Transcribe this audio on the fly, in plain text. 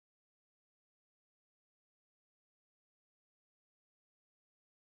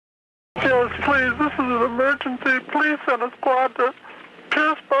please. This is an emergency. Please send a squad to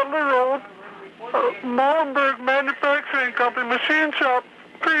Pierce Butler Road, Molenberg Manufacturing Company, machine shop.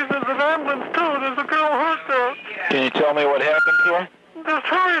 Please, there's an ambulance too. There's a girl hurt there. Can you tell me what happened to her? Just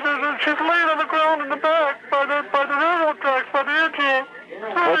hurry. She's laying on the ground in the back by the railroad tracks, by the edge here.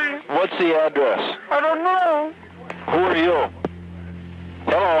 Hurry. What's the address? I don't know. Who are you?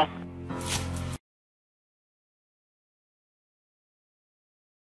 Hello?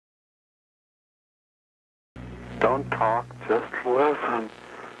 Don't talk, just listen.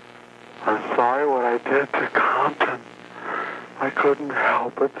 I'm sorry what I did to Compton. I couldn't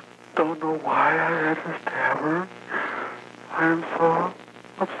help it. Don't know why I had to stab her. I am so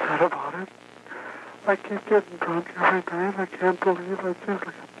upset about it. I keep getting drunk every night. I can't believe it. It's just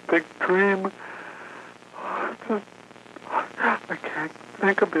like a big dream. I can't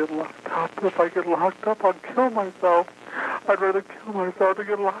think of being locked up. If I get locked up, I'll kill myself. I'd rather kill myself than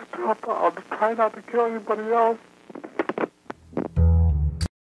get locked up. I'll try not to kill anybody else.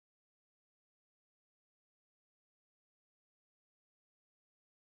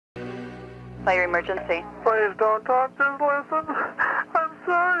 Fire emergency. Please don't talk, just listen. I'm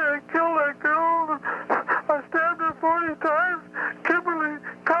sorry I killed that girl. I stabbed her 40 times. Kimberly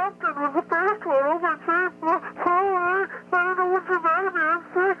Compton was the first one over at St. Paul. I don't know what's the matter with me. I'm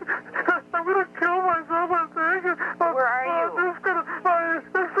sick. I'm going to kill myself, I think. Where are you? I'm just going to...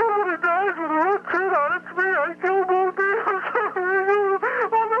 If somebody dies with a red shirt on, it's me. I killed both of you. I'm sorry.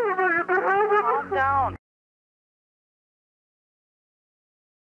 I'll never make it to heaven. Calm down.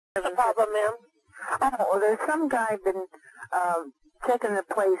 What's the problem, ma'am? Oh, well, there's some guy been checking the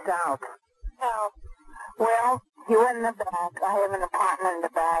place out. How? Well, he went in the back. I have an apartment in the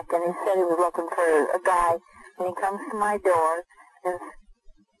back, and he said he was looking for a guy, and he comes to my door, and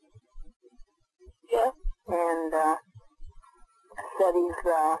said he's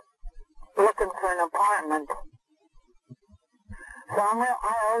looking for an apartment. So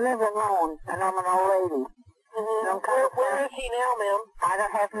I live alone, and I'm an old lady. Mm-hmm. Where is he now, ma'am? I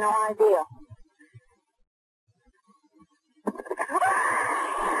don't have no idea.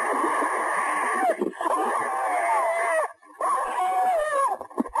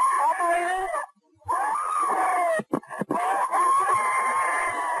 Operator?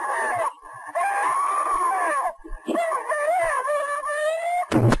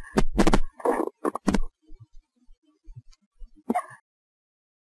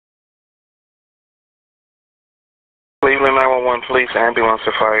 Cleveland 911 police, ambulance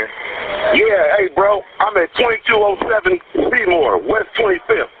or fire. Yeah, hey, bro, I'm at 2207 Seymour, West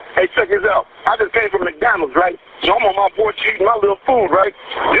 25th. Hey, check this out. I just came from McDonald's, right? So I'm on my porch eating my little food, right?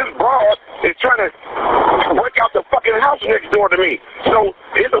 This broad is trying to break out the fucking house next door to me. So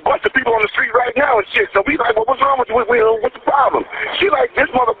there's a bunch of people on the street right now and shit. So we like, well, what's wrong with you? What's the problem? She like, this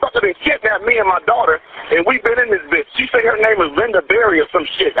motherfucker done kidnapped me and my daughter, and we've been in this bitch. She say her name is Linda Berry or some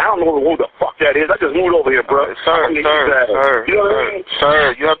shit. I don't know who the fuck that is. I just moved over here, bro. Sir, you know what I mean?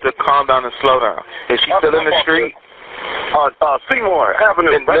 Sir, you have to calm down and slow down. Is she still in the street? Seymour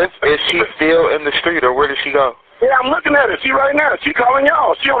Avenue. Is she still in the street, or where did she go? Yeah, I'm looking at her. She right now. She calling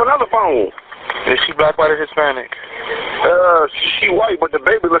y'all. She on another phone. Is she black, white, or Hispanic? She white, but the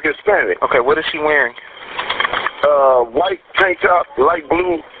baby look Hispanic. Okay, what is she wearing? White tank top, light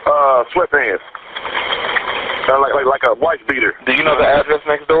blue, sweatpants. Like a wife beater. Do you know the address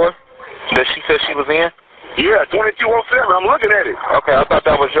next door that she said she was in? Yeah, 2207. I'm looking at it. Okay, I thought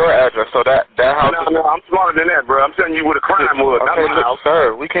that was your address. So that house. No, I'm smarter than that, bro. I'm telling you where the crime was. Okay, look,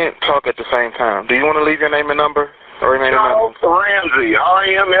 sir, we can't talk at the same time. Do you want to leave your name and number? Or your name and number? Charles Ramsey,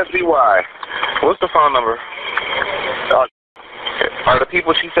 R-A-M-S-E-Y. What's the phone number? Are the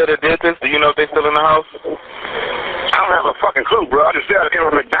people she said that did this, do you know if they're still in the house? I don't have a fucking clue, bro. I just said I came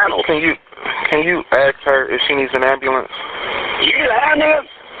from McDonald's. Can you ask her if she needs an ambulance? You need an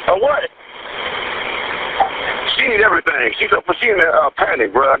ambulance? Or what? She needs everything. She's in a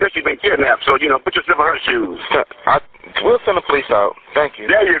panic, bro. I guess she's been kidnapped, so, put yourself in her shoes. We'll send the police out. Thank you.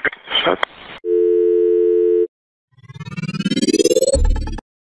 There you go.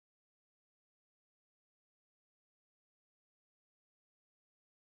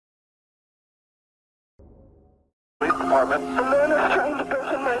 Police department. A man is trying to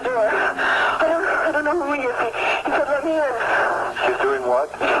break in my door. I don't know who he is. He said let me in. She's doing what?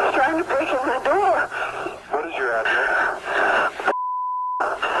 He's trying to break in my door. What is your address?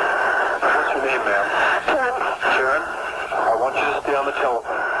 What's your name, ma'am? Sharon. Sharon, I want you to stay on the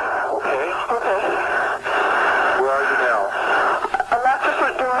telephone, okay? Okay. Where are you now? I locked the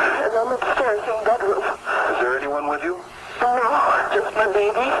front door and I'm upstairs in the bedroom. Is there anyone with you? No, just my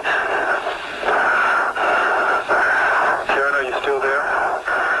baby. Sharon, are you still there?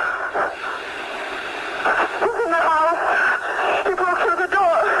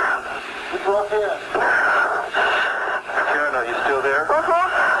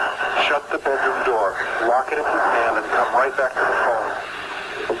 shut the bedroom door, lock it if you can, and come right back to the phone.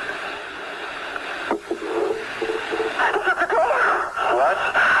 He's at the door. What?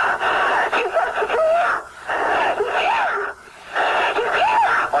 He's at the door. He's here. He's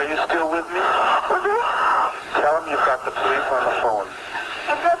here. Are you still with me? Tell him you've got the police on the phone.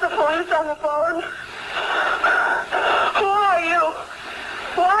 I've got the police on the phone. Who are you?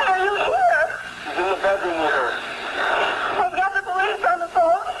 Why are you here? He's in the bedroom with her. I've got the police on the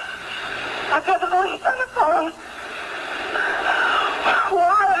phone. I've got the police on the phone.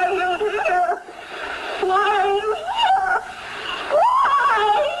 Why are you here? Why are you here? Why?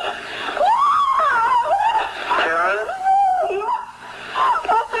 Why? Karen?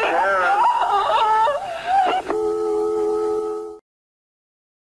 Karen?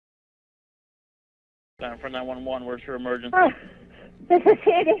 Time for 911, where's your emergency? This is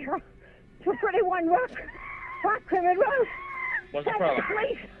Sandy. 231 Rock River Road. What's the problem?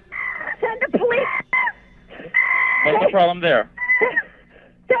 Send the police. What's the problem there?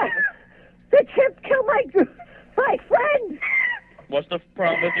 The chimp killed my friend. What's the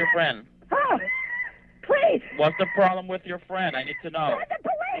problem with your friend? Oh, please. What's the problem with your friend? I need to know. Send the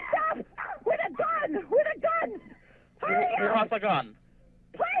police up with a gun. With a gun. Hurry Who up. has a gun?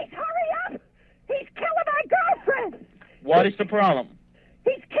 Please hurry up. He's killing my girlfriend. What is the problem?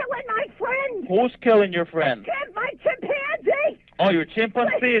 He's killing my friend. Who's killing your friend? My chimpanzee. Oh, your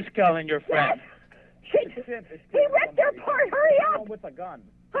chimpanzee is killing your friend. Yes. He ripped her apart. Hurry up. With a gun.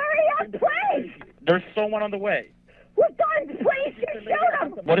 Hurry up, please. There's someone on the way. With guns, please. You shoot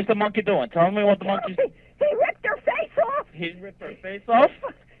him. What is the monkey doing? Tell me what the monkey's... He ripped her face off. He ripped her face off?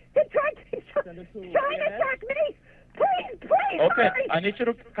 He's trying to attack me. Please, Okay, hurry. I need you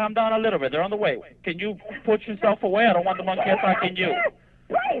to calm down a little bit. They're on the way. Can you put yourself away? I don't want the monkey attacking you.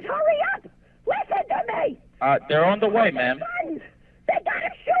 Please, hurry up. Listen to me. They're on the way, ma'am. Guns. They gotta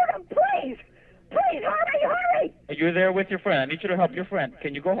shoot him, please. Please, hurry. You're there with your friend. I need you to help your friend.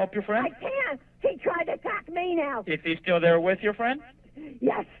 Can you go help your friend? I can't. He tried to attack me now. Is he still there with your friend?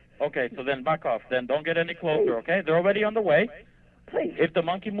 Yes. Okay, so then back off. Then don't get any closer, okay? They're already on the way. Please. If the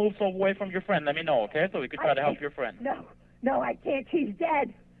monkey moves away from your friend, let me know, okay? So we can try to help your friend. No, I can't. She's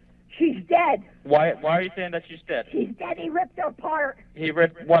dead. She's dead. Why are you saying that she's dead? She's dead. He ripped her apart. He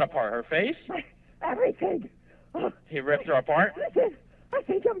ripped what apart? Her face? Everything. He ripped her apart? Listen, I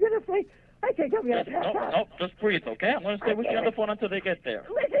think I'm gonna pass out. No, just breathe, okay? I'm going to stay with you on the phone until they get there.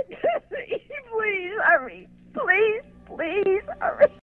 Listen to me. Please hurry. Please hurry.